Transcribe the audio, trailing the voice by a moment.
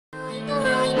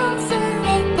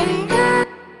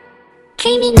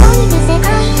君のいる世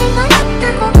界で笑った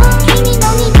こと君の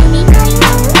見る未来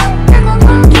を奪ったこ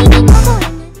と君の声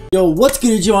Yo, what's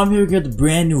good, Joe? I'm here with a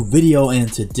brand new video,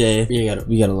 and today we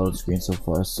got a load screen so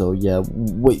far. So yeah,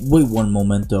 wait one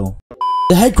momento.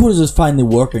 The headquarters is finally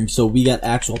working, so we got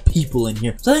actual people in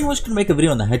here. So I think we're just gonna make a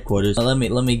video on the headquarters. Now, let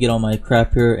me get all my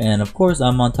crap here, and of course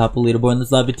I'm on top of leaderboard in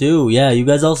this lobby too. Yeah, you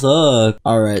guys all suck.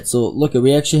 All right, so look,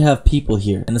 we actually have people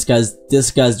here, and this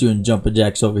guy's doing jumping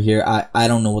jacks over here. I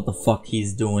don't know what the fuck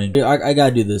he's doing. I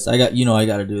gotta do this. I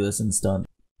gotta do this, and it's done.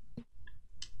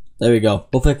 There we go.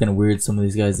 Hopefully I can weird some of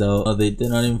these guys out. Oh, they did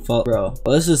not even fall. Bro.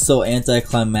 Well, this is so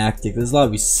anticlimactic. This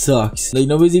lobby sucks. Like,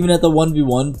 nobody's even at the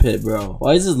 1v1 pit, bro.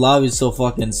 Why is this lobby so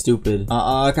fucking stupid?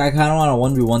 I kinda wanna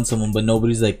 1v1 someone, but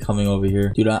nobody's like coming over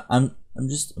here. Dude, I'm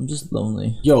just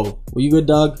lonely. Yo, were you good,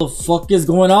 dog? What the fuck is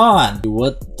going on? Dude,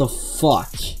 what the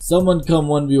fuck? Someone come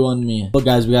 1v1 me. Look,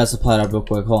 guys, we gotta supply that real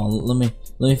quick. Hold on.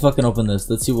 Let me fucking open this.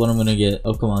 Let's see what I'm gonna get.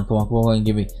 Oh, come on.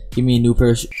 Give me a new pair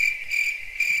of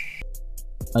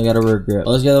I got a regret.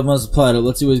 Oh, this guy must supply it.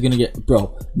 Let's see what he's gonna get.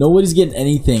 Bro, nobody's getting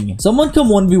anything. Someone come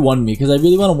 1v1 me, because I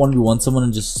really want to 1v1 someone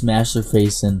and just smash their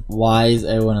face in. Why is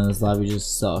everyone in this lobby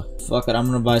just suck? Fuck it, I'm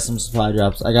gonna buy some supply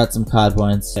drops. I got some COD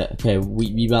points. Okay,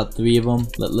 we got 3 of them.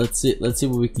 Let's see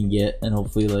what we can get, and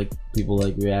hopefully like people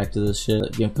like react to this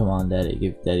shit. Yeah, come on, daddy,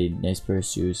 give daddy a nice pair of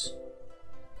shoes.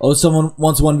 Oh, someone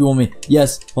wants 1v1 me.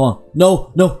 Yes, hold on.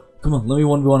 No, come on, let me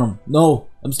 1v1 him. No,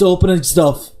 I'm still opening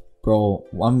stuff. Bro,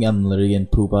 I'm literally getting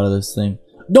poop out of this thing.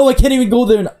 No, I can't even go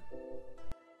there.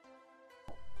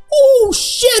 Oh,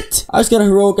 shit! I just got a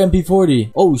heroic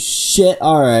MP40. Oh, shit.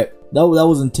 Alright. That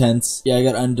was intense. Yeah, I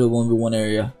got under 1v1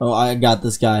 area. Oh, I got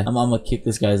this guy. I'm gonna kick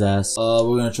this guy's ass.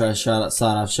 We're gonna try a sawed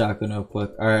off shotgun real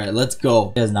quick. Alright, let's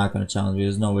go. This guy's not gonna challenge me.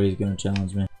 There's no way he's gonna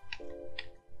challenge me.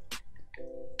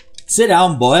 Sit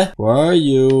down, boy. Where are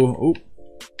you? Oh.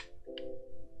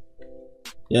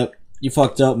 Yep. You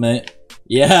fucked up, mate.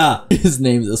 Yeah, his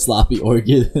name's a sloppy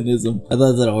organism. I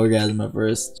thought that orgasm at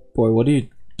first. Boy, what are you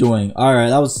doing? Alright,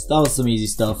 that was some easy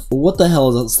stuff. But what the hell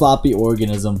is a sloppy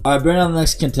organism? Alright, bring on the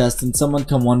next contestant. Someone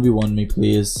come 1v1 me,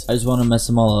 please. I just want to mess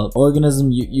them all up.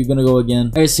 Organism, you gonna go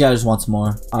again? I guess the guy just wants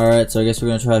more. Alright, so I guess we're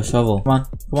gonna try a shovel. Come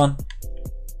on.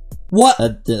 What?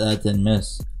 That didn't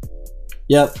miss.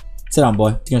 Yep. Sit down,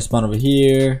 boy. He's gonna spawn over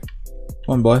here.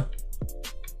 Come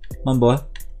on, boy.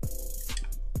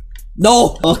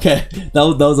 No! Okay, that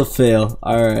was a fail.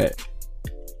 Alright.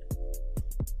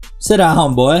 Sit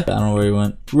down, boy. I don't know where he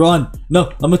went. Run! No,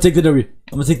 I'm gonna take the W.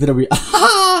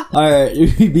 Alright,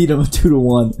 we beat him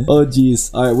 2-1. Oh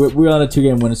jeez. Alright, we're on a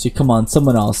 2-game winning streak. Come on,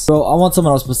 someone else. Bro, I want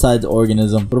someone else besides the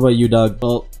organism. What about you, dog?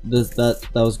 Oh,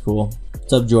 that was cool.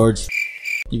 What's up, George?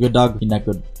 You good, dog? You're not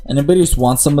good. Anybody just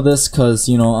wants some of this? Cause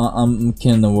you know I'm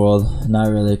king of the world. Not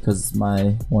really, cause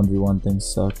my 1v1 thing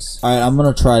sucks. Alright, I'm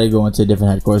gonna try to go into a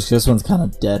different headquarters, cause this one's kind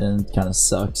of dead and it kind of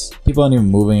sucks. People aren't even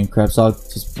moving and crap, so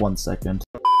just 1 second.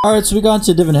 Alright, so we got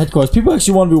into a different headquarters. People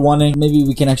actually 1v1ing. Maybe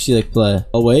we can actually like play.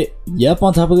 Oh wait, yep,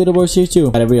 on top of leaderboards here too.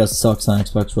 Everybody else sucks on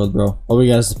Xbox World, bro. Oh, we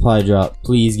got a supply drop.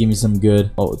 Please give me some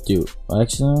good. Oh, dude.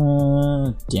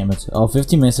 Actually, damn it. Oh,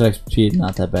 15 minutes of XP,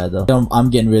 not that bad though. I'm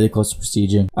getting really close to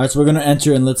prestiging. Alright, so we're gonna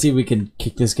enter and let's see if we can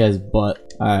kick this guy's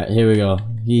butt. Alright, here we go.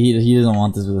 He doesn't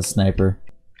want this with a sniper.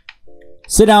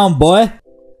 Sit down, boy.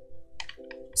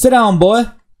 Sit down, boy.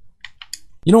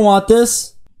 You don't want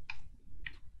this?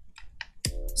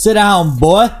 Sit down,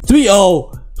 boy.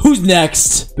 3-0. Who's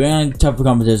next? Very tough for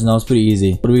competition. That was pretty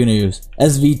easy. What are we gonna use?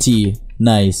 SVT.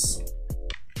 Nice.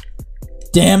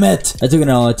 Damn it. I took an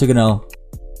L.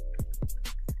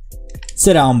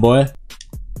 Sit down, boy.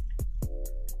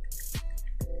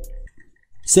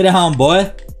 Sit down,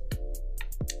 boy.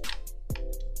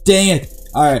 Dang it.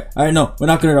 Alright, no. We're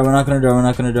not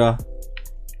gonna draw.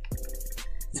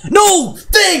 No!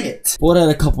 Dang it! Would have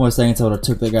had a couple more seconds, I would have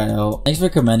took the guy out. Thanks for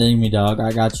commending me, dog.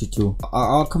 I got you too.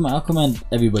 I'll commend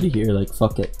everybody here. Like,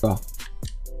 fuck it, bro.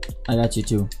 I got you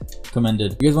too.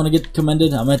 Commended. You guys want to get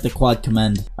commended? I'm at the quad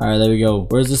commend. Alright, there we go.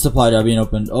 Where's the supply drop being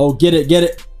opened? Oh, get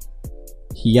it.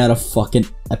 He got a fucking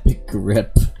epic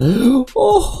grip.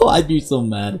 Oh, I'd be so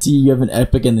mad. See, you have an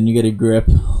epic and then you get a grip.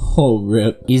 Oh,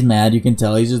 rip. He's mad, you can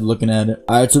tell. He's just looking at it.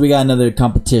 Alright, so we got another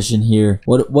competition here.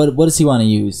 What does he want to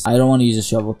use? I don't want to use a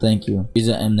shovel, thank you. Use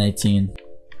an M19.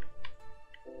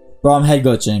 Bro, I'm head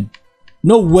glitching.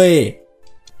 No way!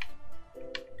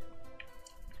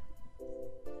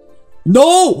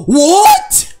 No!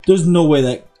 What?! There's no way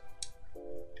that...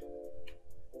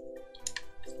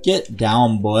 Get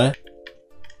down, boy.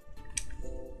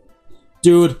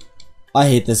 Dude, I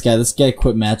hate this guy. This guy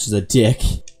quit match as a dick.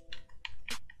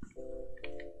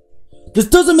 This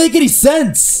doesn't make any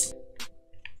sense!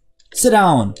 Sit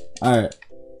down. Alright.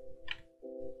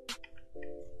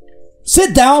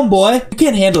 Sit down, boy. You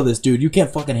can't handle this, dude. You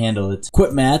can't fucking handle it.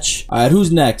 Quit match. All right,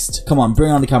 who's next? Come on,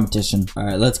 bring on the competition. All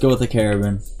right, let's go with the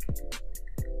Carabin.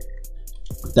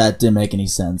 That didn't make any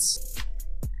sense.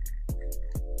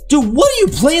 Dude, what are you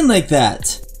playing like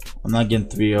that? I'm not getting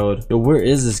 3-0'd. Yo, where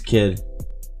is this kid?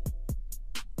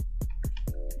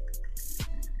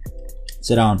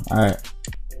 Sit down. All right.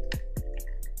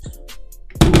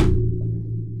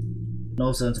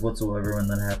 No sense whatsoever when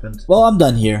that happened. Well, I'm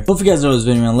done here. Hope you guys enjoyed this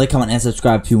video, man. Like, comment, and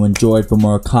subscribe if you enjoyed for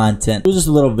more content. It was just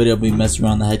a little video of me messing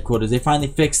around the headquarters. They finally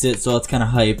fixed it, so it's kind of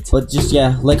hyped. But just,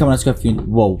 yeah, like, comment, and subscribe if you...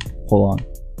 Whoa, hold on.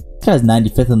 This guy's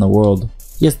 95th in the world.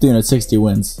 He has 360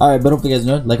 wins. Alright, but hope you guys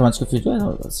enjoyed. Like, comment, subscribe if you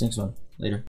enjoyed. I'll see you next one. Later.